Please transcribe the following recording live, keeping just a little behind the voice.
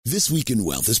This Week in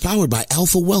Wealth is powered by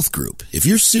Alpha Wealth Group. If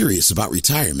you're serious about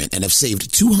retirement and have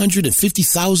saved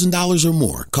 $250,000 or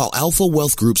more, call Alpha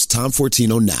Wealth Group's Tom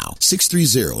Fortino now,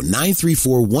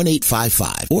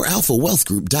 630-934-1855 or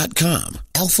alphawealthgroup.com.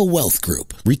 Alpha Wealth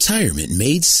Group. Retirement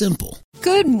made simple.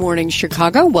 Good morning,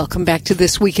 Chicago. Welcome back to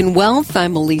This Week in Wealth.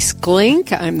 I'm Elise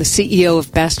Glink. I'm the CEO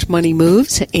of Best Money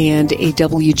Moves and a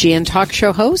WGN talk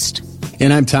show host.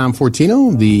 And I'm Tom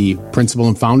Fortino, the principal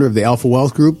and founder of the Alpha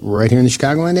Wealth Group right here in the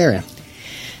Chicagoland area.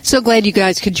 So glad you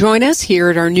guys could join us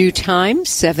here at our new time,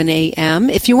 7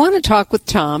 a.m. If you want to talk with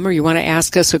Tom or you want to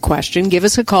ask us a question, give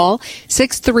us a call,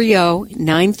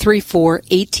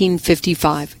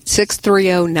 630-934-1855,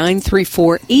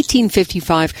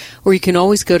 630-934-1855, or you can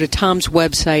always go to Tom's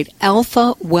website,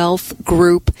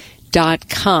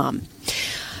 alphawealthgroup.com.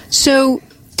 So,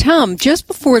 Tom, just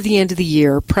before the end of the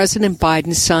year, President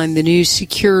Biden signed the new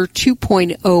Secure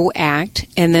 2.0 Act,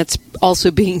 and that's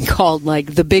also being called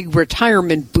like the Big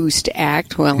Retirement Boost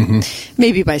Act. Well,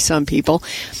 maybe by some people.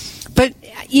 But,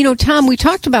 you know, Tom, we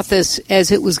talked about this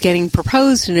as it was getting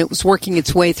proposed and it was working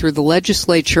its way through the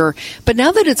legislature. But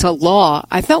now that it's a law,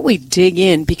 I thought we'd dig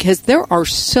in because there are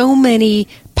so many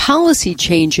policy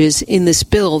changes in this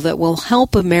bill that will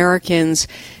help Americans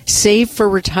save for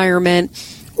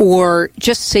retirement or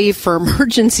just save for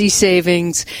emergency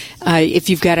savings. If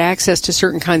you've got access to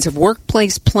certain kinds of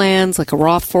workplace plans, like a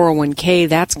Roth 401k,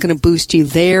 that's going to boost you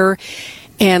there.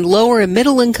 And lower and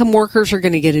middle income workers are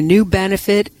going to get a new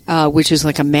benefit, which is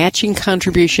like a matching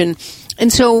contribution.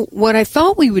 And so what I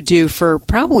thought we would do for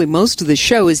probably most of the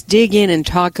show is dig in and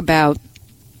talk about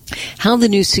how the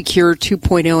new Secure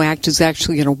 2.0 Act is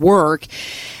actually going to work,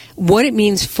 what it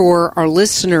means for our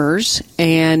listeners,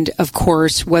 and of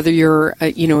course, whether you're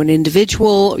an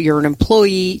individual, you're an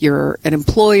employee, you're an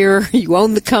employer, you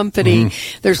own the company.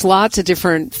 There's lots of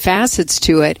different facets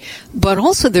to it, but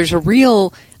also there's a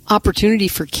real opportunity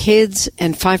for kids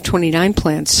and 529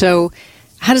 plans. So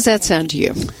how does that sound to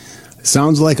you?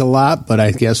 Sounds like a lot, but I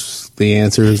guess the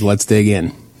answer is let's dig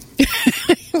in.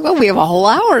 Well, we have a whole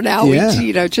hour now. Yeah.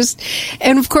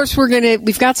 And of course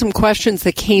we've got some questions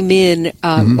that came in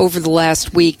over the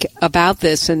last week about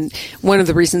this. And one of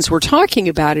the reasons we're talking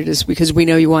about it is because we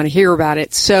know you want to hear about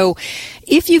it. So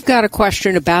if you've got a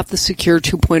question about the Secure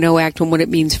 2.0 Act and what it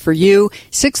means for you,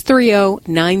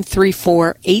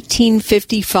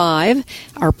 630-934-1855.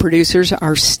 Our producers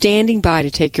are standing by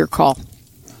to take your call.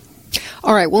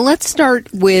 All right, well, let's start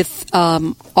with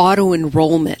auto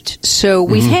enrollment. So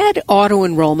we've had auto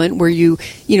enrollment where you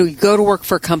go to work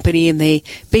for a company and they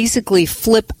basically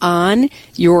flip on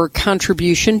your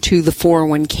contribution to the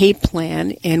 401k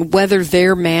plan, and whether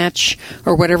their match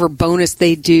or whatever bonus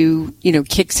they do,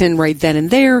 kicks in right then and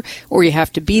there, or you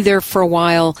have to be there for a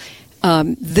while.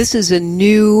 This is a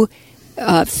new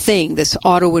thing, this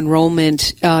auto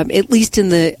enrollment, at least in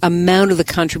the amount of the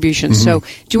contribution. So do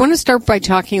you want to start by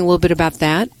talking a little bit about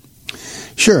that?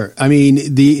 Sure. I mean,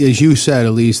 as you said,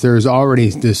 Elise, there's already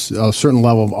this certain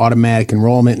level of automatic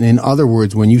enrollment. And in other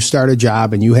words, when you start a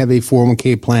job and you have a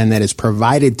 401k plan that is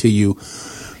provided to you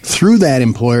through that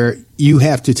employer, you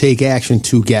have to take action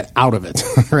to get out of it,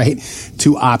 right?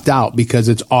 To opt out, because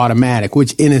it's automatic,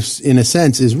 which in a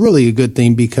sense is really a good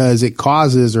thing, because it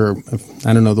causes, or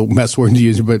I don't know the best word to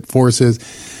use, but forces,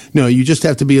 you just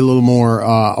have to be a little more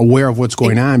aware of what's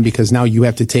going on, because now you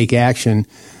have to take action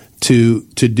to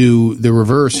do the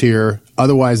reverse here.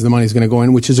 Otherwise, the money's going to go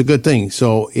in, which is a good thing.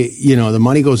 So, the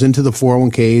money goes into the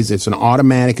 401ks. It's an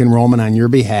automatic enrollment on your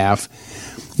behalf.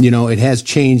 It has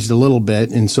changed a little bit,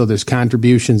 and so there's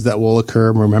contributions that will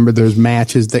occur. Remember, there's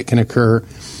matches that can occur.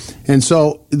 And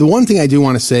so the one thing I do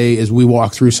want to say as we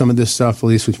walk through some of this stuff,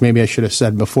 Elise, which maybe I should have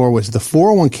said before, was the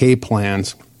 401k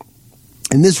plans.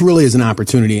 And this really is an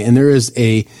opportunity, and there is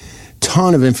a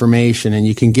ton of information, and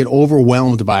you can get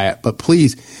overwhelmed by it. But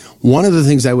please, one of the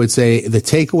things I would say, the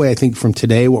takeaway I think from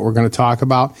today, what we're going to talk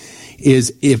about,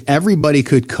 is if everybody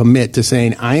could commit to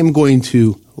saying, I am going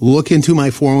to look into my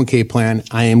 401k plan.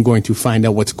 I am going to find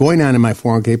out what's going on in my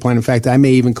 401k plan. In fact, I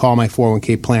may even call my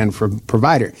 401k plan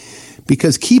provider.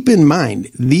 Because keep in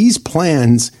mind, these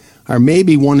plans are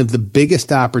maybe one of the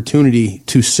biggest opportunity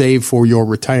to save for your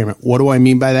retirement. What do I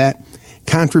mean by that?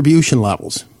 Contribution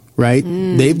levels, right?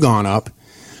 They've gone up.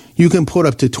 You can put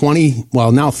up to now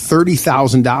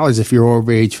 $30,000 if you're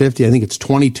over age 50. I think it's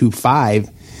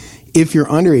 $22,500 if you're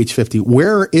under age 50.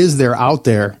 Where is there out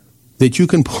there that you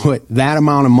can put that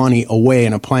amount of money away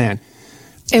in a plan?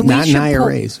 And not in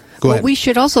IRAs. Go ahead. We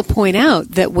should also point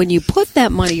out that when you put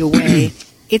that money away,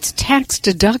 it's tax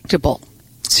deductible.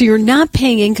 So you're not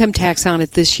paying income tax on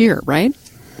it this year, right?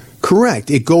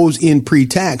 Correct. It goes in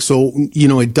pre-tax, so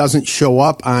it doesn't show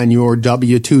up on your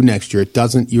W-2 next year.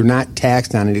 You're not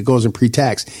taxed on it. It goes in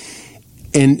pre-tax,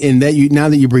 and now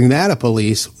that you bring that up,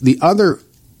 Elise, the other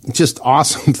just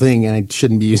awesome thing, and I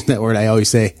shouldn't be using that word. I always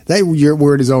say that your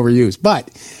word is overused, but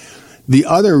the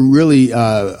other really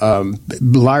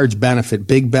large benefit,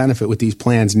 big benefit with these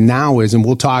plans now is, and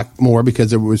we'll talk more because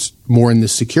there was more in the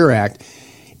Secure Act,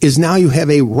 is now you have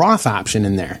a Roth option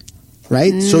in there.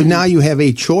 Right? So now you have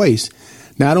a choice.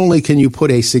 Not only can you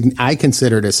put I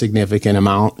consider it a significant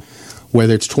amount,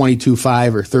 whether it's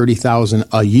 $22,500 or $30,000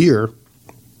 a year,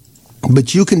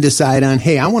 but you can decide on,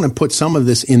 hey, I want to put some of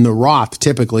this in the Roth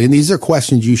typically. And these are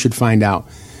questions you should find out.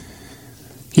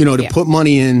 To put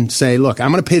money in, say, look,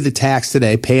 I'm going to pay the tax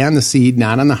today, pay on the seed,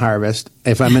 not on the harvest.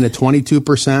 If I'm in a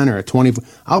 22% or a 20%,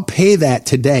 I'll pay that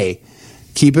today.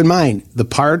 Keep in mind, the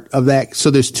part of that,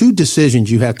 so there's two decisions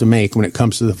you have to make when it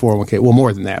comes to the 401k. Well,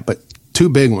 more than that, but two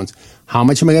big ones. How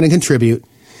much am I going to contribute?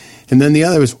 And then the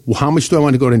other is, well, how much do I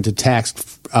want to go into tax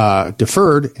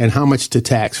deferred and how much to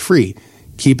tax free?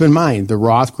 Keep in mind, the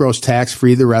Roth grows tax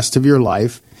free the rest of your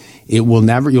life. You'll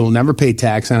never pay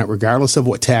tax on it, regardless of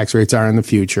what tax rates are in the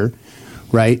future,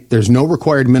 right? There's no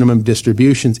required minimum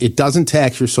distributions. It doesn't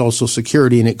tax your Social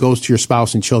Security, and it goes to your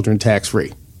spouse and children tax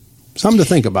free. Something to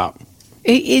think about.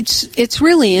 It's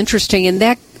really interesting, and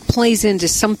that plays into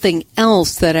something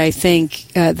else that I think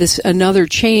another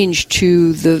change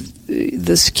to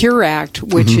the Secure Act,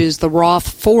 which is the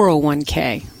Roth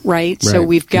 401k, right? So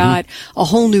we've got a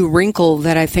whole new wrinkle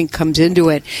that I think comes into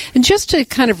it. And just to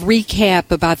kind of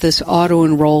recap about this auto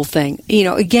enroll thing,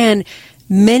 again,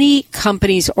 many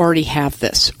companies already have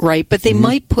this, right? But they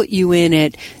might put you in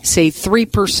at, say,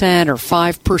 3% or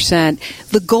 5%.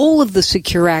 The goal of the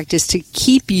Secure Act is to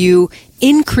keep you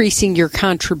increasing your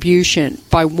contribution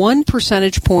by 1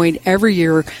 percentage point every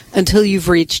year until you've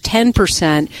reached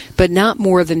 10%, but not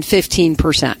more than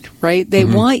 15%, right? They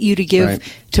want you to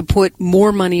to put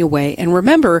more money away. And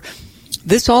remember,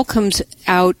 this all comes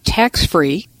out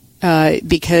tax-free,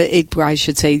 because I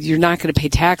should say you're not going to pay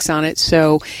tax on it.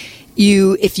 So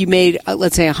if you made,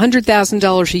 let's say,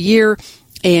 $100,000 a year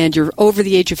and you're over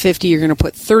the age of 50, you're going to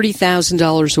put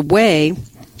 $30,000 away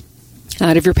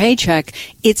out of your paycheck.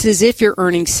 It's as if you're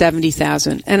earning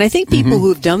 $70,000. And I think people who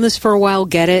have done this for a while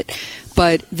get it,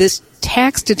 but this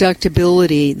tax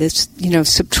deductibility, this,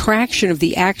 subtraction of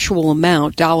the actual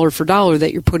amount, dollar for dollar,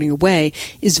 that you're putting away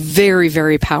is very,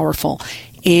 very powerful.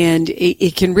 And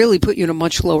it can really put you in a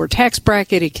much lower tax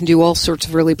bracket. It can do all sorts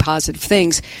of really positive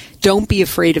things. Don't be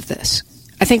afraid of this.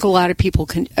 I think a lot of people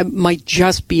might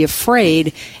just be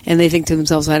afraid, and they think to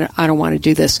themselves, I don't want to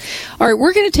do this. All right,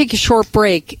 we're going to take a short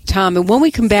break, Tom, and when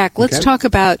we come back, let's talk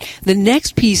about the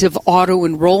next piece of auto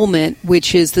enrollment,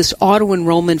 which is this auto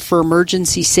enrollment for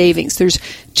emergency savings. There's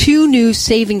two new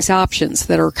savings options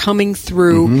that are coming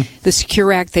through the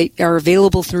Secure Act that are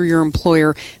available through your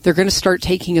employer. They're going to start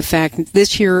taking effect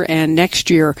this year and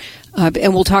next year.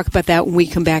 And we'll talk about that when we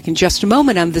come back in just a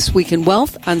moment on This Week in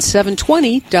Wealth on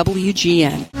 720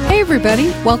 WGN. Hey, everybody.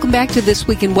 Welcome back to This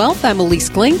Week in Wealth. I'm Elise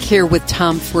Glink here with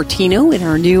Tom Fortino in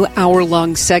our new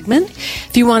hour-long segment.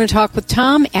 If you want to talk with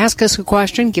Tom, ask us a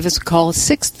question, give us a call,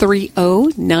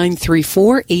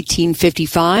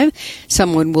 630-934-1855.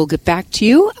 Someone will get back to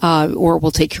you, or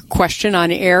we'll take your question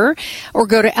on air, or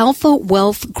go to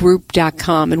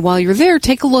alphawealthgroup.com. And while you're there,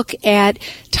 take a look at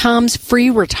Tom's free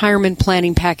retirement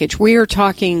planning package. We are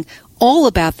talking all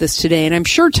about this today, and I'm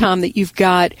sure, Tom, that you've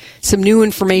got some new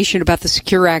information about the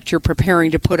Secure Act you're preparing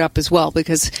to put up as well,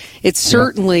 because it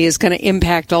certainly is going to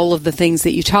impact all of the things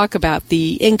that you talk about,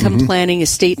 the income planning,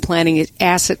 estate planning,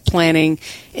 asset planning,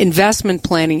 investment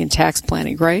planning, and tax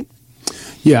planning, right?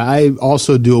 Yeah, I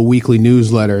also do a weekly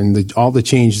newsletter, and all the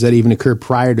changes that even occurred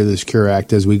prior to the Secure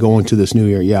Act as we go into this new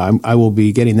year. Yeah, I will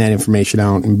be getting that information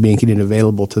out and making it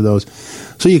available to those,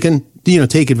 so you can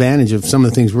take advantage of some of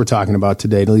the things we're talking about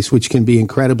today, at least, which can be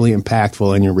incredibly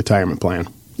impactful in your retirement plan.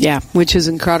 Yeah, which is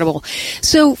incredible.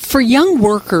 So for young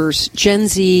workers, Gen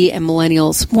Z and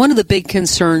millennials, one of the big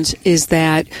concerns is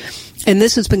that, and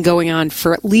this has been going on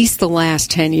for at least the last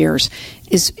 10 years,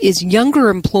 is younger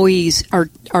employees are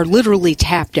literally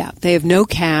tapped out. They have no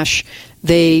cash.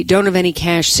 They don't have any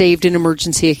cash saved in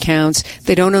emergency accounts.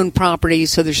 They don't own property,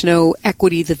 so there's no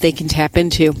equity that they can tap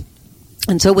into.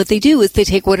 And so what they do is they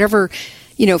take whatever,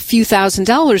 few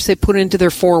 $1,000s they put into their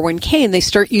 401k, and they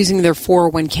start using their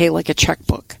 401k like a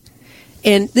checkbook.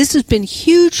 And this has been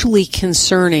hugely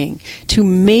concerning to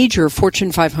major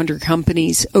Fortune 500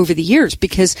 companies over the years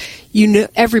because, you know,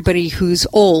 everybody who's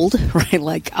old, right,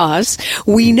 like us,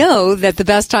 we know that the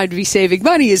best time to be saving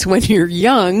money is when you're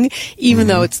young, even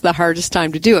though it's the hardest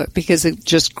time to do it because it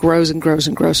just grows and grows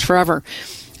and grows forever.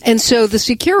 And so the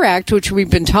Secure Act, which we've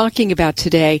been talking about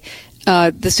today,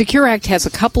 the Secure Act has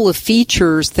a couple of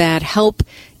features that help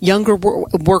younger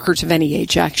workers of any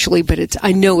age, actually, but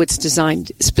I know it's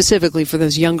designed specifically for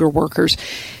those younger workers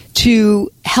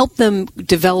to help them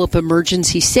develop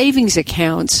emergency savings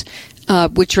accounts,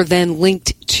 which are then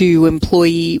linked to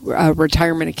employee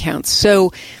retirement accounts.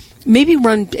 So maybe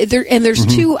run there, and there's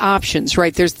two options,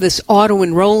 right? There's this auto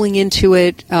enrolling into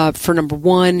it for number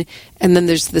one, and then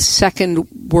there's the second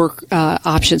work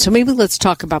option. So maybe let's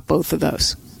talk about both of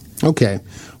those. Okay.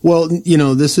 Well, you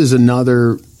know, this is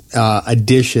another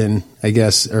addition, I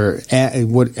guess, or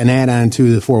an add-on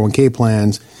to the 401k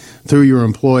plans through your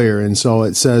employer. And so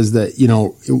it says that, you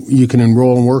know, you can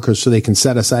enroll in workers so they can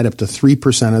set aside up to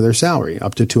 3% of their salary,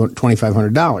 up to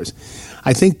 $2,500.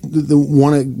 I think the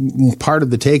one part of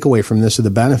the takeaway from this, or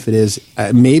the benefit, is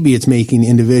maybe it's making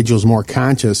individuals more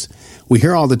conscious. We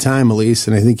hear all the time, Elise,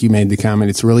 and I think you made the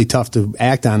comment, it's really tough to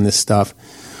act on this stuff,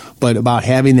 but about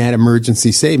having that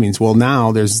emergency savings. Well,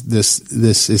 now there's this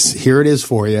is here it is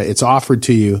for you. It's offered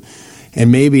to you,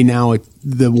 and maybe now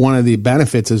one of the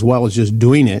benefits, as well as just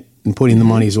doing it and putting the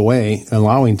monies away,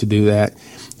 allowing to do that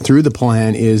through the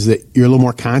plan, is that you're a little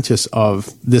more conscious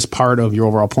of this part of your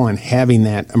overall plan, having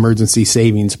that emergency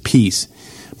savings piece.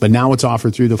 But now it's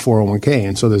offered through the 401k,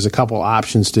 and so there's a couple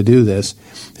options to do this.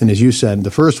 And as you said, the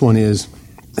first one is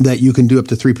that you can do up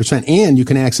to 3%, and you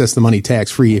can access the money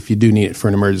tax-free if you do need it for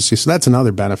an emergency. So that's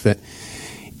another benefit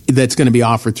that's going to be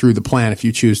offered through the plan if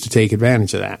you choose to take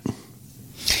advantage of that.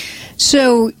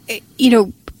 So, you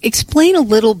know, explain a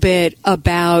little bit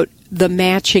about the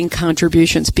matching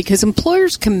contributions, because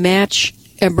employers can match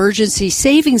emergency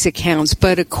savings accounts,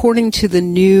 but according to the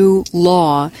new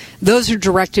law, those are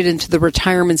directed into the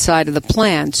retirement side of the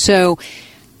plan. So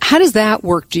how does that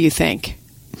work, do you think?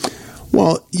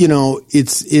 Well, you know,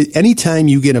 anytime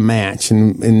you get a match,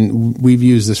 and we've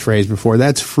used this phrase before,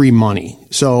 that's free money.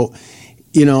 So,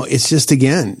 you know, it's just,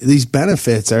 again, these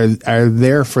benefits are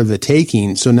there for the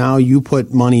taking. So now you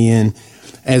put money in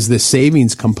as the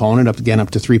savings component, up to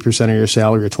 3% of your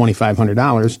salary, or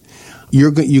 $2,500.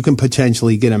 You can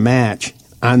potentially get a match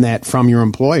on that from your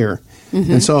employer.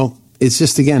 And so it's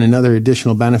just, again, another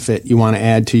additional benefit you want to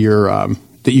add to your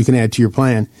that you can add to your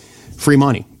plan. Free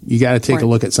money. You got to take a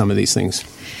look at some of these things.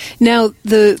 Now,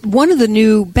 one of the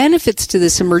new benefits to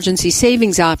this emergency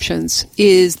savings options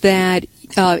is that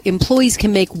employees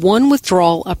can make one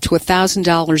withdrawal up to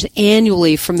 $1,000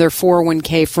 annually from their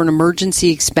 401k for an emergency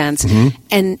expense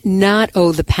and not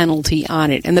owe the penalty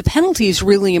on it. And the penalty is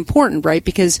really important, right?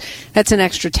 Because that's an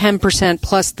extra 10%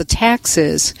 plus the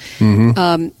taxes.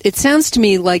 It sounds to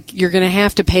me like you're going to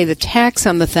have to pay the tax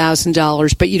on the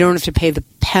 $1,000, but you don't have to pay the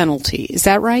penalty. Is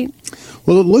that right?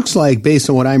 Well, it looks like, based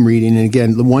on what I'm reading, and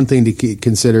again, the one thing to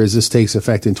consider is this takes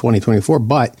effect in 2024,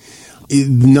 but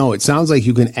no, it sounds like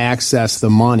you can access the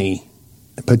money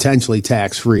potentially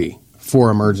tax-free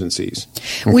for emergencies.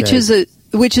 Okay?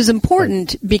 Which is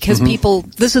important because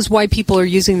this is why people are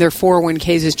using their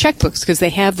 401ks as checkbooks, because they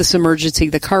have this emergency.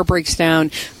 The car breaks down,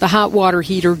 the hot water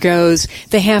heater goes,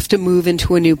 they have to move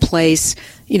into a new place,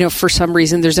 you know, for some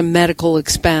reason there's a medical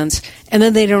expense, and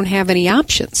then they don't have any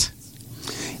options.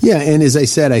 Yeah, and as I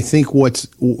said, I think what's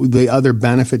the other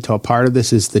benefit to a part of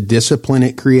this is the discipline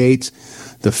it creates,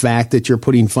 the fact that you're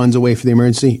putting funds away for the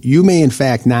emergency. You may, in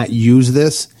fact, not use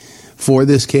this for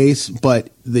this case, but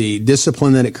the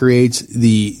discipline that it creates,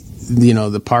 the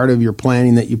part of your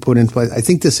planning that you put in place, I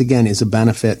think this, again, is a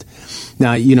benefit.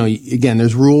 Now, you know, again,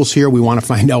 there's rules here. We want to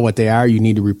find out what they are. You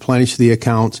need to replenish the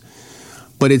accounts.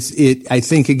 But I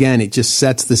think, again, it just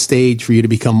sets the stage for you to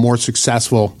become more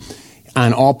successful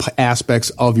on all aspects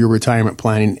of your retirement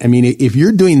planning. I mean, if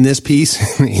you're doing this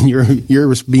piece and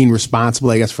you're being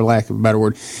responsible, I guess, for lack of a better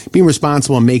word, being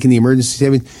responsible and making the emergency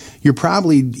savings, you're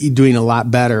probably doing a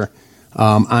lot better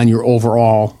on your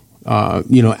overall,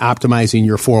 optimizing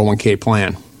your 401k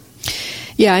plan.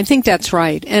 Yeah, I think that's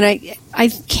right. And I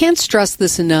can't stress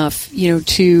this enough, you know,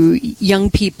 to young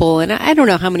people. And I don't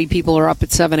know how many people are up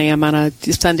at 7 a.m. on a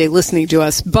Sunday listening to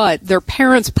us, but their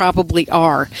parents probably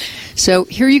are. So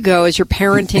here you go, as you're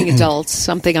parenting adults,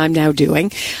 something I'm now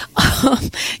doing,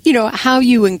 you know, how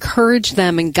you encourage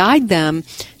them and guide them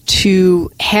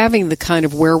to having the kind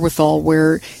of wherewithal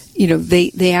where, you know,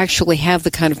 they actually have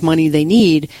the kind of money they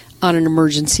need on an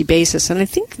emergency basis. And I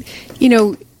think, you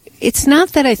know, it's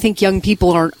not that I think young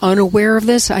people aren't unaware of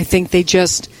this. I think they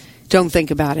just don't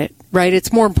think about it, right?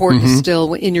 It's more important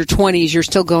still in your 20s, you're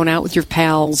still going out with your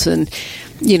pals and,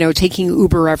 taking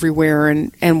Uber everywhere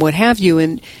and what have you.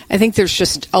 And I think there's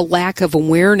just a lack of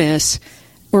awareness,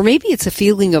 or maybe it's a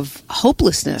feeling of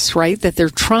hopelessness, right? That they're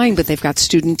trying, but they've got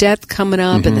student debt coming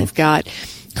up and they've got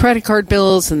credit card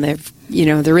bills and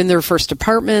they're in their first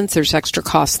apartments. There's extra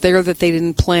costs there that they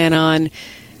didn't plan on.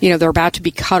 They're about to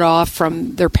be cut off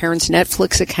from their parents'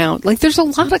 Netflix account. Like, there's a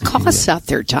lot of costs out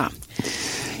there, Tom.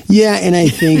 Yeah, and I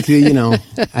think,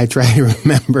 I try to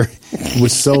remember, it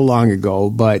was so long ago,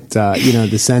 but,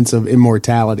 the sense of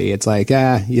immortality, it's like,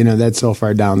 that's so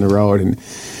far down the road. And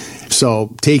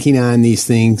so taking on these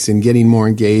things and getting more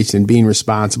engaged and being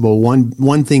responsible,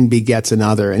 one thing begets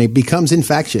another, and it becomes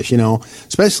infectious,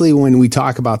 especially when we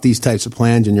talk about these types of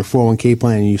plans and your 401k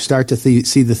plan, and you start to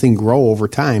see the thing grow over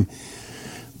time.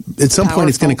 At some point,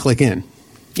 it's going to click in.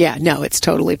 Yeah, no, it's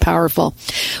totally powerful.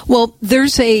 Well,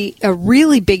 there's a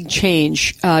really big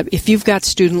change. If you've got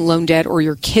student loan debt, or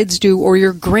your kids do, or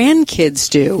your grandkids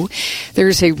do,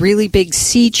 there's a really big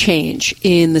sea change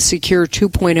in the Secure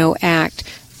 2.0 Act.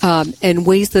 And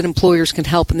ways that employers can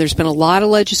help. And there's been a lot of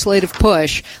legislative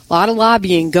push, a lot of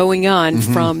lobbying going on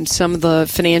from some of the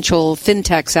financial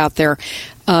fintechs out there.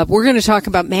 We're going to talk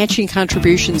about matching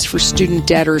contributions for student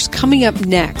debtors coming up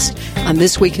next on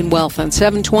This Week in Wealth on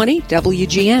 720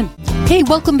 WGN. Hey,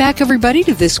 welcome back, everybody,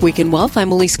 to This Week in Wealth.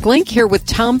 I'm Elise Glink here with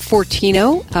Tom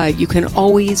Fortino. You can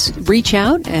always reach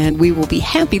out, and we will be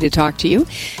happy to talk to you.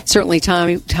 Certainly,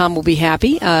 Tom will be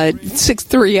happy.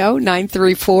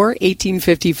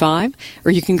 630-934-1855,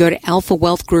 or you can go to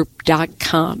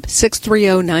alphawealthgroup.com,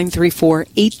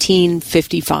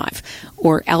 630-934-1855,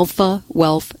 or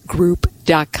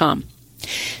alphawealthgroup.com.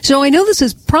 So I know this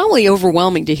is probably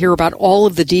overwhelming to hear about all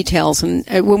of the details. And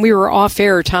when we were off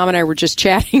air, Tom and I were just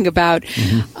chatting about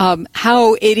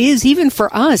how it is, even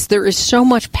for us, there is so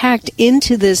much packed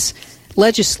into this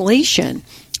legislation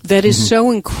that is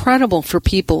so incredible for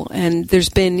people. And there's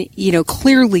been,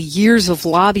 clearly years of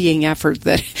lobbying effort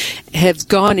that has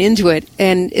gone into it.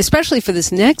 And especially for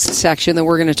this next section that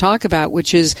we're going to talk about,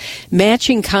 which is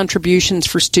matching contributions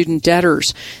for student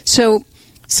debtors. So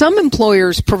some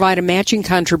employers provide a matching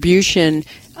contribution,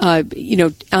 on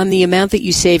the amount that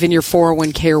you save in your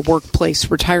 401k or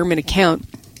workplace retirement account.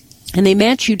 And they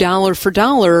match you dollar for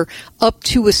dollar up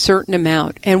to a certain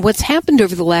amount. And what's happened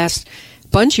over the last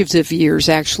bunches of years,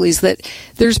 actually, is that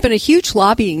there's been a huge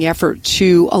lobbying effort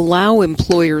to allow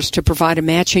employers to provide a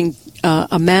matching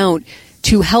amount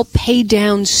to help pay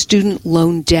down student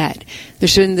loan debt.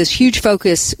 There's been this huge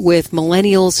focus with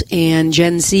millennials and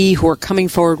Gen Z who are coming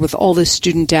forward with all this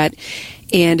student debt,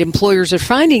 and employers are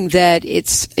finding that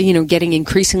it's, getting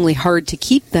increasingly hard to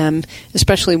keep them,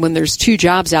 especially when there's two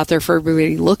jobs out there for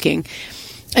everybody looking.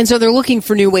 And so they're looking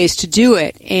for new ways to do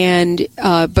it. And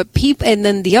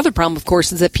then the other problem, of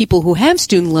course, is that people who have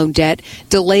student loan debt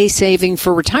delay saving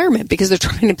for retirement because they're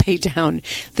trying to pay down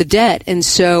the debt. And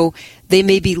so they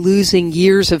may be losing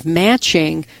years of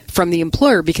matching from the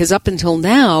employer, because up until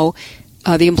now,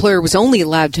 the employer was only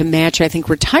allowed to match, I think,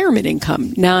 retirement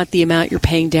income, not the amount you're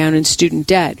paying down in student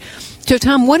debt. So,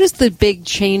 Tom, what is the big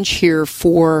change here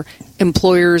for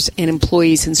employers and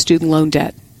employees in student loan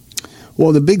debt?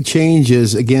 Well, the big change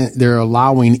is, again, they're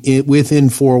allowing it within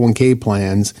 401k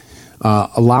plans,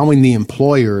 allowing the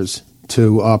employers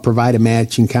to provide a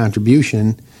matching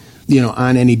contribution,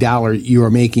 on any dollar you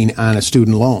are making on a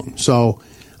student loan. So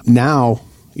now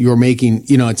you're making,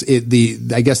 I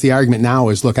guess the argument now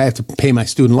is, look, I have to pay my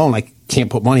student loan. I can't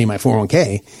put money in my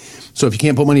 401k. So if you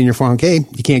can't put money in your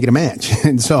 401k, you can't get a match.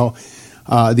 And so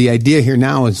the idea here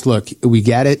now is, look, we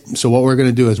get it. So what we're going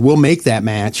to do is we'll make that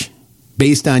match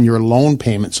based on your loan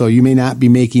payment. So you may not be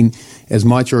making as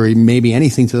much or maybe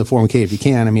anything to the 401k if you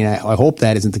can. I mean, I hope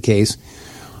that isn't the case.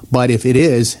 But if it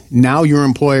is, now your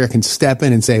employer can step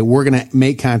in and say, we're going to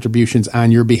make contributions on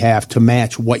your behalf to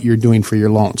match what you're doing for your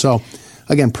loan. So,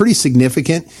 again, pretty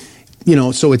significant.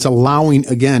 So it's allowing,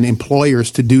 again,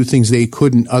 employers to do things they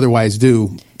couldn't otherwise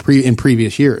do in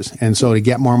previous years. And so to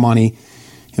get more money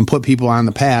and put people on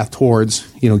the path towards,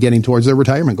 getting towards their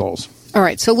retirement goals. All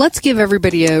right, so let's give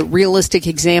everybody a realistic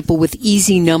example with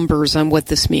easy numbers on what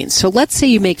this means. So let's say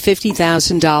you make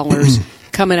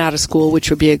 $50,000 coming out of school, which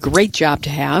would be a great job to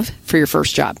have for your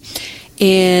first job.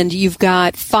 And you've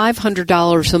got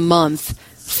 $500 a month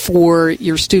for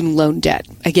your student loan debt.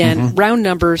 Again, round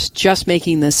numbers, just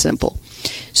making this simple.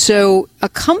 So a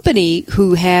company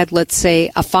who had, let's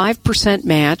say, a 5%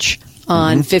 match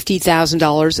on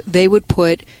 $50,000, they would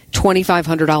put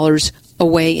 $2,500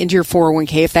 away into your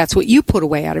 401k if that's what you put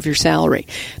away out of your salary.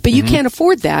 But you can't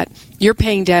afford that. You're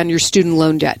paying down your student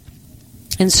loan debt.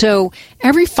 And so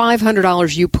every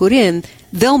 $500 you put in,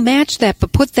 they'll match that,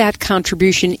 but put that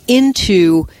contribution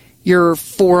into your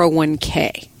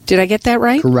 401k. Did I get that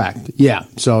right? Correct. Yeah.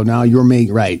 So now you're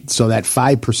making, right. So that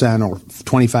 5% or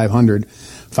 $2,500,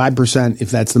 5%, if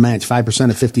that's the match, 5%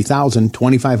 of $50,000,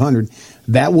 $2,500,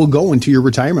 that will go into your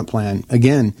retirement plan.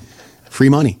 Again, free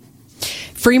money.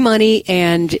 Free money,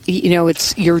 and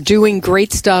you're doing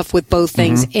great stuff with both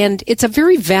things, and it's a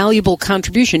very valuable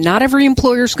contribution. Not every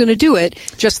employer is going to do it,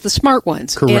 just the smart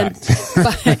ones. Correct.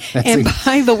 And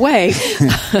by the way,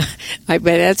 I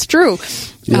bet that's true.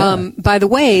 Yeah. By the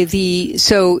way,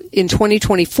 so in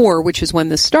 2024, which is when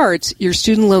this starts, your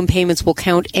student loan payments will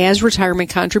count as retirement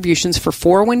contributions for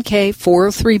 401k,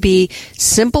 403b,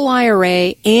 simple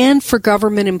IRA, and for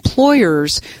government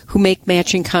employers who make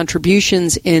matching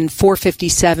contributions in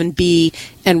 457b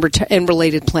and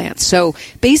related plans. So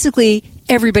basically,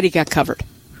 everybody got covered.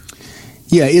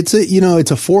 Yeah, it's a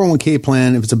 401k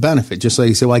plan if it's a benefit. Just like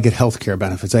you say, well, I get health care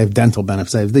benefits, I have dental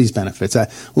benefits, I have these benefits.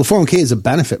 401k is a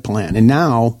benefit plan, and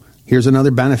now here's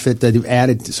another benefit that you've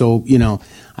added. So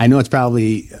I know it's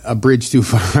probably a bridge too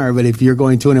far, but if you're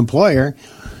going to an employer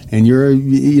and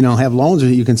have loans,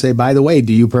 you can say, by the way,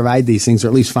 do you provide these things, or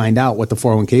at least find out what the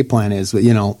 401k plan is? But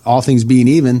all things being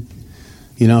even,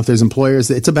 if there's employers,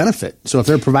 it's a benefit. So if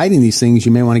they're providing these things,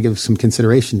 you may want to give some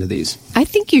consideration to these. I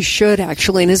think you should,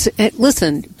 actually. And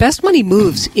listen, Best Money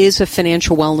Moves is a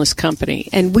financial wellness company,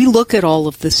 and we look at all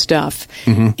of this stuff.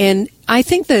 Mm-hmm. And I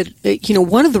think that,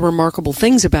 one of the remarkable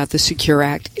things about the Secure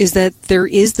Act is that there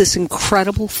is this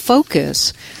incredible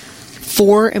focus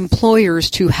for employers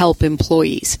to help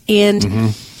employees.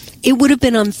 And it would have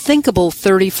been unthinkable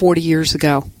 30, 40 years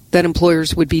ago that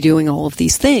employers would be doing all of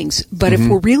these things. But if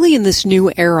we're really in this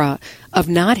new era of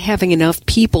not having enough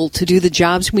people to do the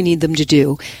jobs we need them to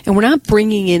do, and we're not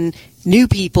bringing in new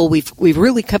people, we've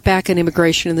really cut back on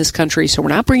immigration in this country, so we're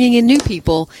not bringing in new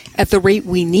people at the rate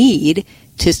we need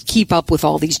to keep up with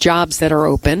all these jobs that are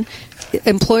open.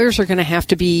 Employers are going to have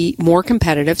to be more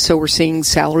competitive, so we're seeing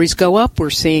salaries go up, we're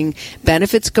seeing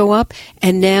benefits go up,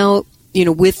 and now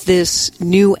with this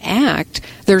new act,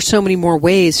 there are so many more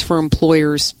ways for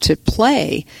employers to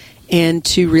play and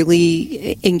to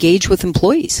really engage with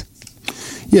employees.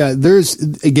 Yeah, there's,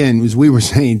 again, as we were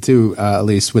saying too,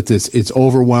 Elise, with this, it's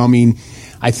overwhelming.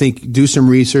 I think do some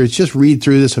research, just read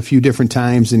through this a few different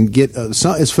times and get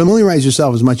familiarize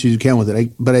yourself as much as you can with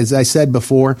it. But as I said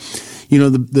before,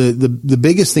 the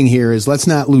biggest thing here is let's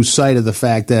not lose sight of the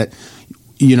fact that,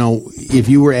 if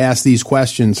you were asked these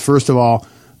questions, first of all,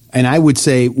 and I would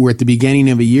say we're at the beginning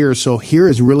of a year, so here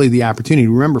is really the opportunity.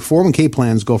 Remember, 401k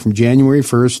plans go from January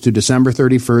 1st to December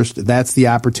 31st. That's the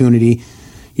opportunity.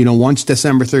 Once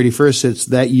December 31st,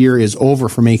 that year is over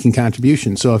for making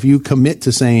contributions. So if you commit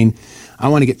to saying, I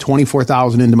want to get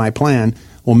 $24,000 into my plan,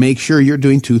 well, make sure you're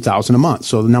doing $2,000 a month.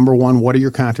 So number one, what are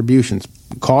your contributions?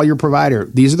 Call your provider.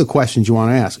 These are the questions you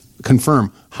want to ask.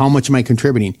 Confirm, how much am I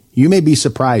contributing? You may be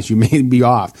surprised. You may be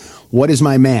off. What is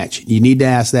my match? You need to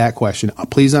ask that question.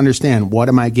 Please understand, what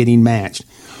am I getting matched?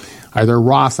 Are there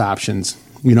Roth options?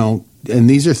 And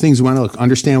these are things we want to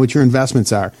understand what your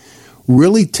investments are.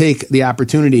 Really take the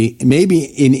opportunity, maybe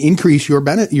increase your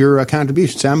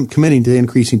contributions. I'm committing to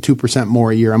increasing 2%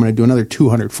 more a year. I'm going to do another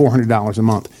 $200, $400 a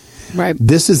month. Right.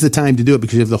 This is the time to do it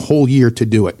because you have the whole year to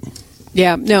do it.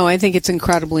 Yeah, no, I think it's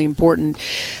incredibly important.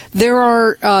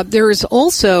 There is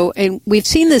also, and we've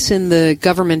seen this in the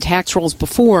government tax rolls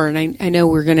before, and I know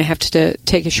we're going to have to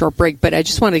take a short break, but I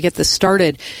just want to get this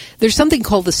started. There's something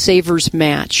called the Savers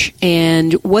Match,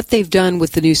 and what they've done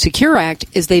with the new Secure Act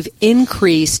is they've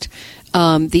increased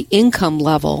the income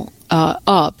level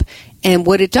up. And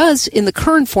what it does in the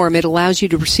current form, it allows you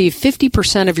to receive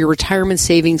 50% of your retirement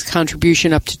savings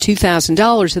contribution up to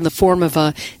 $2,000 in the form of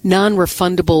a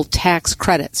non-refundable tax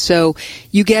credit. So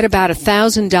you get about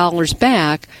 $1,000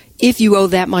 back if you owe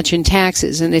that much in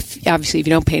taxes. And if you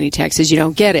don't pay any taxes, you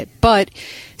don't get it. But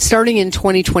starting in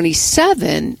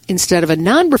 2027, instead of a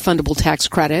non-refundable tax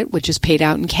credit, which is paid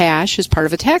out in cash as part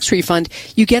of a tax refund,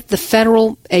 you get a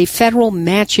federal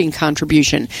matching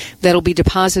contribution that'll be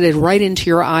deposited right into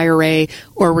your IRA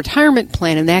or retirement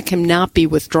plan, and that cannot be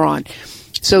withdrawn.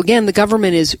 So again, the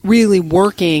government is really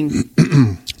working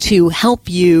to help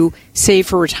you save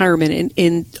for retirement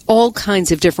in all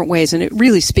kinds of different ways, and it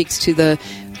really speaks to the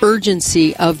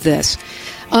urgency of this.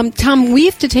 Tom, we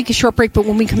have to take a short break, but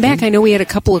when we come back, I know we had a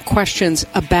couple of questions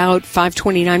about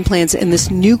 529 plans and this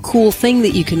new cool thing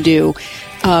that you can do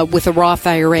with a Roth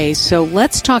IRA. So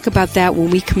let's talk about that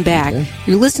when we come back. Okay.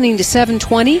 You're listening to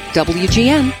 720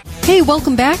 WGN. Hey,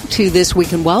 welcome back to This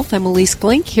Week in Wealth. I'm Elise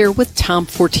Glink here with Tom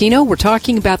Fortino. We're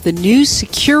talking about the new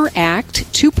Secure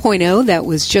Act 2.0 that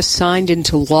was just signed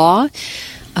into law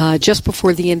just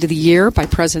before the end of the year by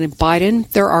President Biden.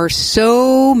 There are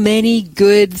so many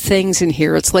good things in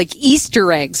here. It's like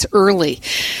Easter eggs early.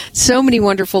 So many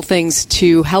wonderful things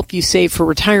to help you save for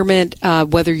retirement,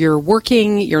 whether you're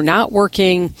working, you're not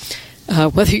working,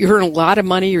 whether you earn a lot of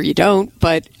money or you don't.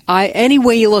 But any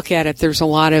way you look at it, there's a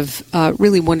lot of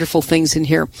really wonderful things in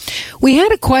here. We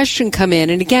had a question come in,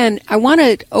 and again, I want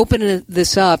to open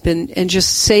this up and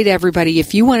just say to everybody,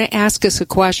 if you want to ask us a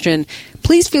question,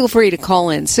 please feel free to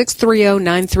call in,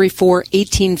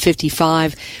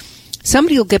 630-934-1855.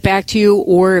 Somebody will get back to you,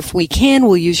 or if we can,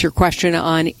 we'll use your question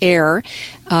on air.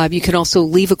 You can also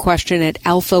leave a question at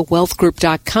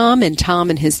alphawealthgroup.com, and Tom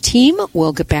and his team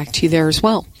will get back to you there as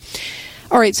well.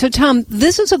 All right, so Tom,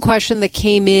 this is a question that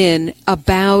came in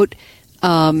about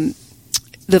the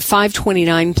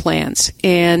 529 plans.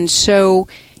 And so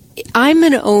I'm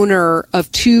an owner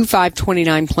of two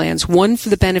 529 plans, one for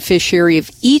the beneficiary of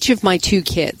each of my two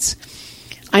kids.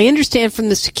 I understand from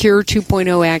the Secure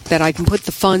 2.0 Act that I can put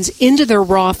the funds into their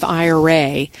Roth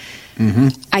IRA,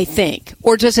 I think.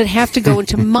 Or does it have to go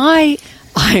into my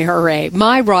IRA,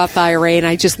 my Roth IRA, and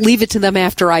I just leave it to them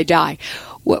after I die?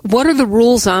 What are the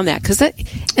rules on that?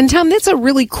 And Tom, that's a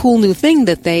really cool new thing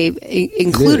that they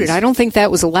included. I don't think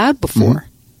that was allowed before.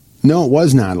 No, it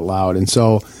was not allowed. And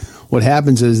so what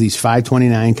happens is these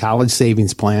 529 college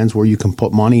savings plans where you can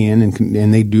put money in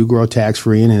and they do grow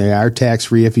tax-free, and they are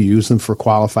tax-free if you use them for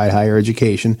qualified higher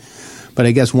education. But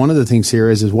I guess one of the things here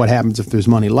is what happens if there's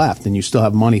money left and you still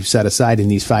have money set aside in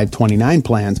these 529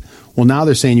 plans. Well, now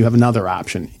they're saying you have another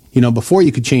option. You know, before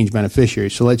you could change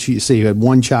beneficiaries. So let's say you had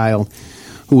one child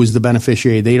who is the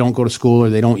beneficiary. They don't go to school or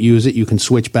they don't use it. You can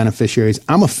switch beneficiaries.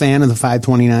 I'm a fan of the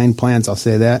 529 plans. I'll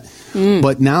say that.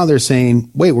 But now they're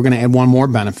saying, wait, we're going to add one more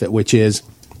benefit, which is,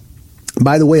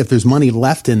 by the way, if there's money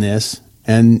left in this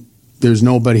and there's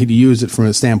nobody to use it from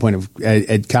a standpoint of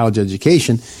college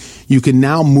education, you can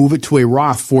now move it to a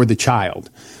Roth for the child.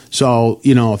 So,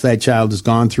 you know, if that child has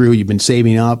gone through, you've been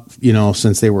saving up, you know,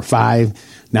 since they were 5,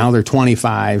 now they're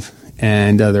 25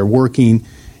 and they're working,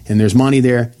 and there's money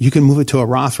there, you can move it to a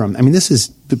Roth from. I mean, this is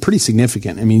pretty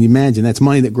significant. I mean, imagine that's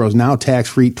money that grows now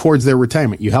tax-free towards their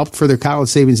retirement. You helped for their college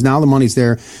savings. Now the money's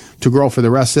there to grow for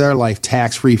the rest of their life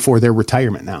tax-free for their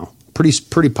retirement now.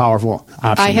 Pretty powerful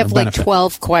option. I have like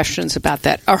 12 questions about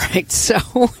that. All right, so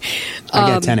I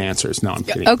got 10 answers. No, I'm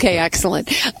kidding. Okay, excellent.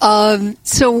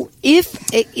 So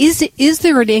is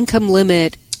there an income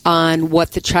limit on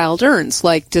what the child earns?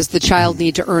 Like, does the child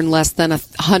need to earn less than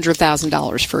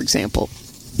 $100,000, for example?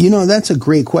 You know, that's a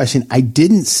great question. I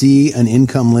didn't see an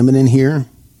income limit in here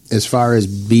as far as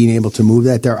being able to move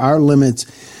that. There are limits.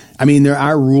 I mean, there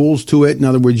are rules to it. In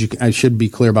other words, I should be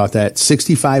clear about that.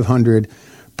 $6,500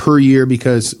 per year,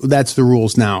 because that's the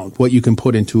rules now. What you can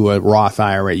put into a Roth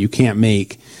IRA, you can't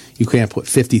put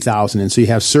 $50,000 in. So you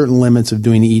have certain limits of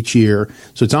doing each year.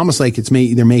 So it's almost like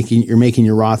you're making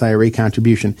your Roth IRA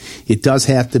contribution. It does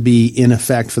have to be in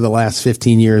effect for the last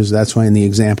 15 years. That's why in the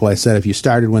example I said, if you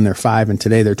started when they're 5 and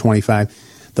today they're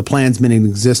 25, the plan's been in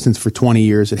existence for 20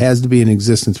 years. It has to be in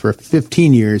existence for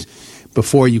 15 years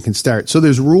before you can start. So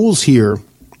there's rules here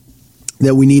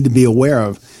that we need to be aware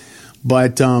of.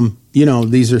 But, you know,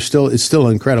 it's still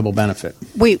an incredible benefit.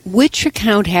 Wait, which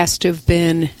account has to have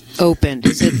been opened?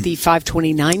 Is it the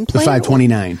 529 plan? The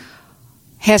 529.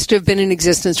 Has to have been in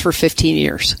existence for 15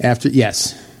 years.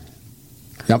 Yes.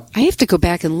 Yep. I have to go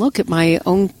back and look at my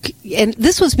own, and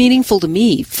this was meaningful to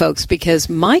me, folks, because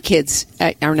my kids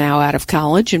are now out of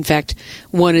college. In fact,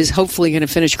 one is hopefully going to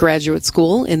finish graduate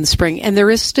school in the spring, and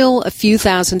there is still a few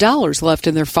 $1,000s left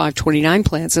in their 529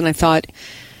 plans. And I thought,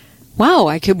 wow,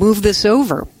 I could move this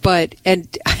over.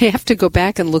 And I have to go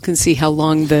back and look and see how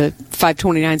long the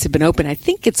 529s have been open. I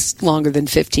think it's longer than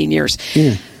 15 years.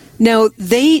 Yeah. Now,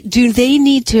 do they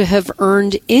need to have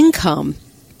earned income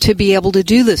to be able to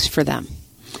do this for them?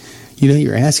 You know,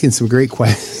 you're asking some great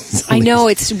questions. I know,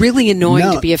 it's really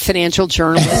annoying to be a financial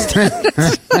journalist.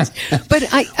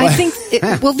 But I think,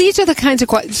 these are the kinds of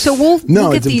questions. So we'll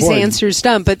get these answers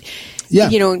done. But,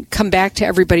 come back to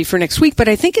everybody for next week. But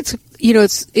I think it's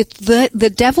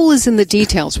the devil is in the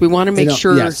details. We want to make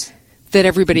sure that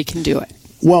everybody can do it.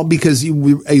 Well, because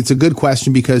it's a good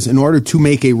question, because in order to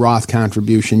make a Roth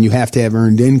contribution, you have to have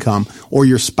earned income, or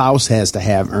your spouse has to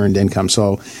have earned income.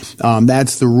 So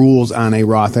that's the rules on a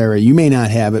Roth IRA. You may not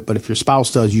have it, but if your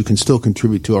spouse does, you can still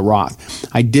contribute to a Roth.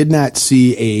 I did not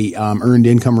see a earned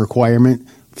income requirement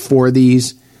for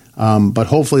these, but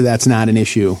hopefully that's not an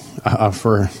issue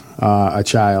for a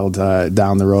child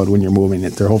down the road when you're moving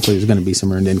it. There hopefully is going to be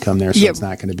some earned income there, so it's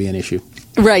not going to be an issue.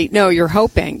 Right. No, you're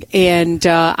hoping. And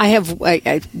I have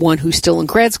one who's still in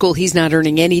grad school. He's not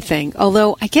earning anything,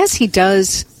 although I guess he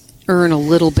does earn a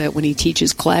little bit when he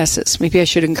teaches classes. Maybe I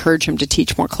should encourage him to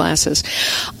teach more classes.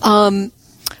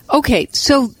 Okay,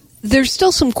 so there's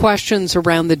still some questions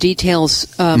around the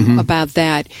details about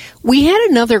that. We had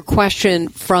another question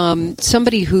from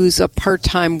somebody who's a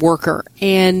part-time worker,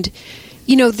 and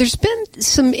you know, there's been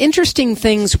some interesting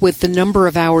things with the number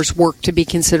of hours worked to be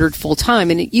considered full-time.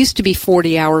 And it used to be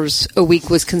 40 hours a week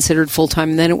was considered full-time.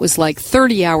 And then it was like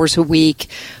 30 hours a week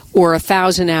or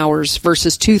 1,000 hours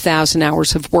versus 2,000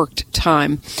 hours of worked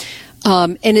time.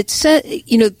 And it said,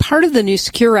 you know, part of the new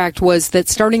Secure Act was that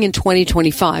starting in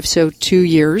 2025, so 2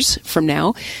 years from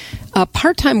now,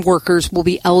 part-time workers will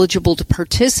be eligible to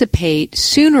participate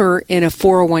sooner in a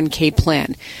 401k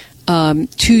plan.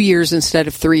 2 years instead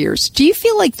of 3 years. Do you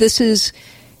feel like this is,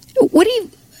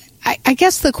 I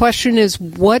guess the question is,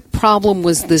 what problem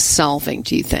was this solving,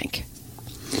 do you think?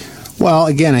 Well,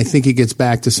 again, I think it gets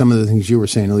back to some of the things you were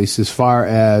saying, Elise, as far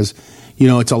as, you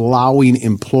know, it's allowing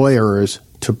employers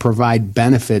to provide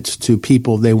benefits to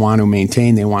people they want to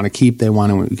maintain, they want to keep, they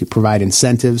want to provide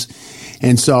incentives.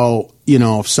 And so, you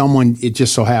know, if someone, it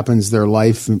just so happens their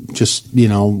life just, you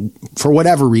know, for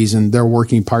whatever reason, they're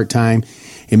working part-time,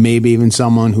 and maybe even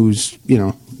someone who's, you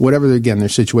know, whatever, again, their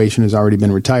situation has already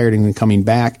been retired and then coming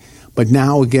back. But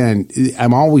now, again,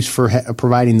 I'm always for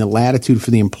providing the latitude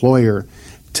for the employer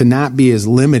to not be as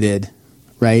limited,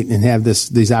 right, and have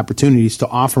these opportunities to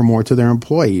offer more to their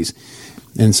employees.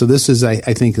 And so this is, I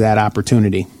think, that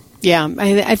opportunity. Yeah,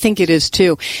 I think it is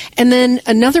too. And then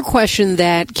another question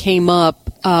that came up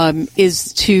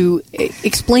is to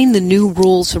explain the new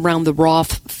rules around the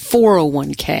Roth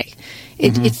 401k.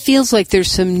 It feels like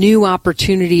there's some new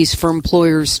opportunities for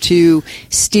employers to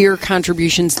steer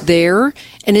contributions there.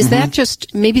 And is that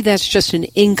just, maybe that's just an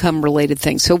income-related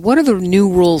thing. So what are the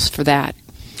new rules for that?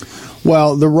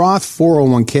 Well, the Roth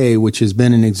 401k, which has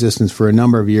been in existence for a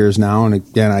number of years now, and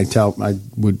again, I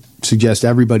would suggest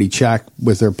everybody check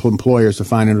with their employers to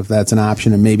find out if that's an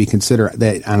option and maybe consider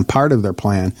that on part of their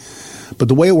plan. But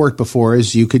the way it worked before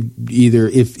is you could either,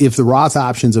 if the Roth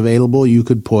option's available, you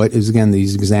could put, is again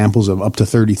these examples of up to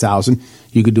 $30,000.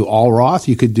 You could do all Roth,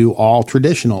 you could do all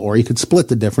traditional, or you could split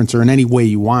the difference, or in any way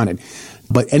you wanted.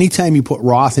 But anytime you put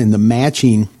Roth in, the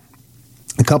matching,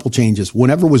 a couple changes.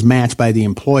 Whenever was matched by the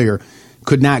employer,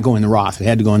 could not go in the Roth. It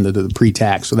had to go into the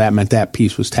pre-tax, so that meant that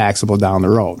piece was taxable down the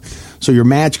road. So your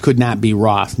match could not be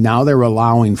Roth. Now they're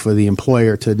allowing for the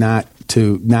employer to not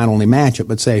only match it,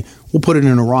 but say, we'll put it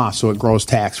in a Roth so it grows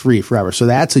tax-free forever. So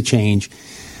that's a change.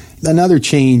 Another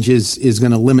change is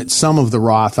going to limit some of the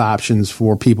Roth options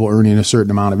for people earning a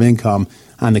certain amount of income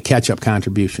on the catch-up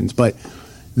contributions. But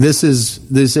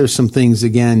these are some things,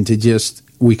 again, to just,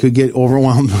 we could get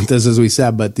overwhelmed with this, as we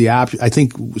said, but I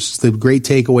think the great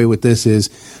takeaway with this is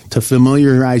to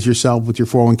familiarize yourself with your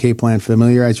 401k plan,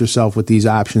 familiarize yourself with these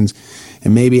options,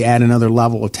 and maybe add another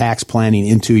level of tax planning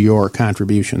into your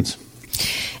contributions.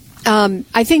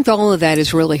 I think all of that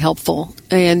is really helpful.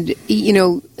 And, you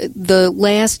know, the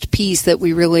last piece that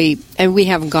we really, and we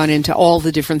haven't gone into all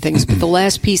the different things, but the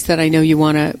last piece that I know you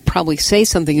want to probably say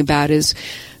something about is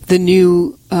the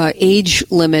new age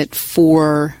limit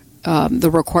for the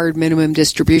required minimum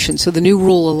distribution. So the new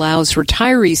rule allows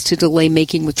retirees to delay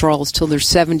making withdrawals till they're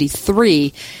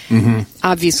 73.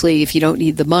 Obviously, if you don't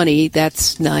need the money,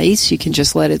 that's nice. You can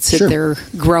just let it sit there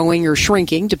growing or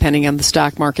shrinking, depending on the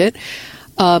stock market.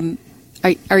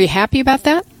 Are you happy about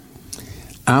that?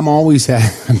 I'm always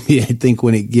happy, I think,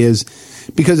 when it gives,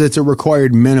 because it's a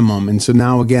required minimum. And so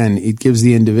now, again, it gives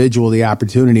the individual the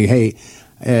opportunity, hey,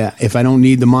 if I don't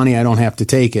need the money, I don't have to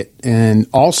take it. And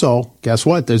also, guess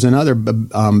what? There's another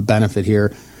benefit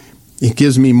here. It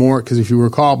gives me more, because if you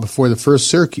recall, before the first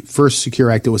Secure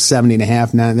Act, it was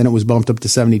 70.5. Now, then it was bumped up to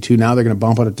 72. Now they're going to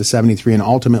bump it up to 73 and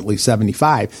ultimately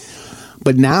 75.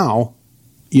 But now,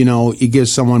 you know, it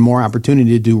gives someone more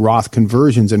opportunity to do Roth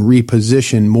conversions and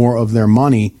reposition more of their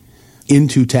money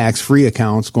into tax-free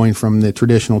accounts, going from the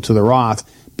traditional to the Roth,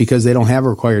 because they don't have a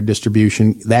required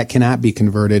distribution. That cannot be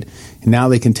converted. And now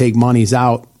they can take monies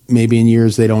out, maybe in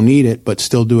years they don't need it, but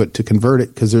still do it to convert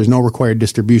it, because there's no required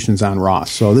distributions on Roth.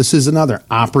 So this is another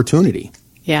opportunity.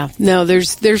 Yeah, no,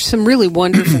 there's some really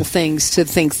wonderful things to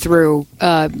think through,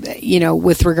 you know,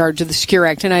 with regard to the Secure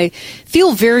Act. And I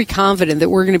feel very confident that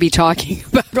we're going to be talking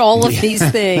about all of these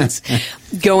things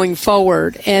going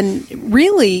forward. And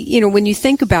really, you know, when you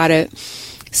think about it,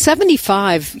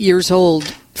 75 years old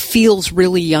feels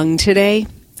really young today.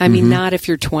 I mean, not if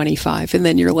you're 25 and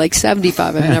then you're like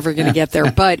 75. I'm never going to get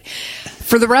there. But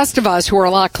for the rest of us who are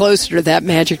a lot closer to that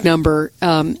magic number,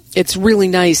 it's really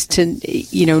nice to,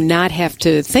 not have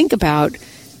to think about,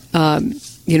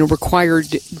 required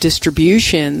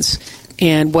distributions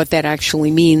and what that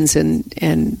actually means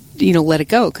and let it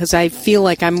go. Because I feel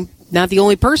like I'm not the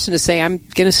only person to say I'm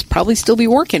going to probably still be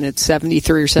working at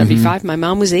 73 or 75. My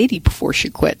mom was 80 before she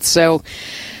quit. So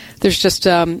there's just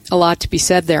a lot to be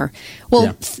said there.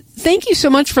 Well, thank you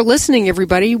so much for listening,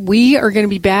 everybody. We are going to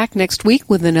be back next week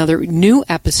with another new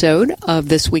episode of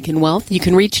This Week in Wealth. You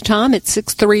can reach Tom at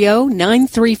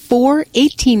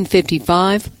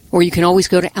 630-934-1855, or you can always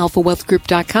go to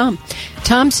alphawealthgroup.com.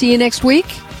 Tom, see you next week.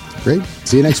 Great.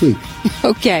 See you next week.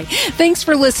 Okay. Thanks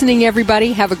for listening,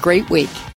 everybody. Have a great week.